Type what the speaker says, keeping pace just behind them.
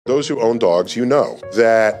Those who own dogs, you know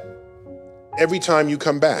that every time you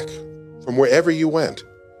come back from wherever you went,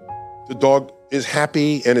 the dog is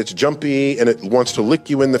happy and it's jumpy and it wants to lick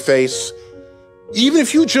you in the face. Even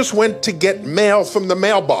if you just went to get mail from the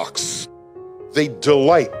mailbox, they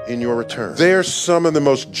delight in your return. They're some of the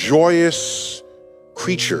most joyous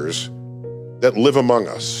creatures that live among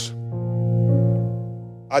us.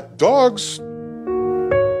 Dogs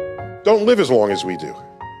don't live as long as we do.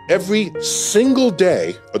 Every single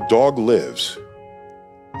day a dog lives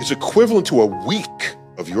is equivalent to a week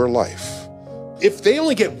of your life. If they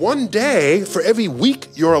only get 1 day for every week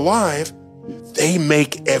you're alive, they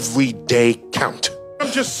make every day count.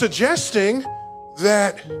 I'm just suggesting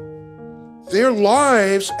that their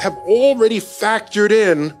lives have already factored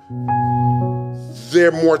in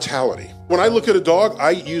their mortality. When I look at a dog, I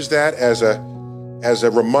use that as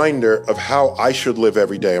a reminder of how I should live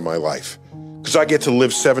every day of my life, because I get to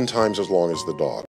live 7 times as long as the dog.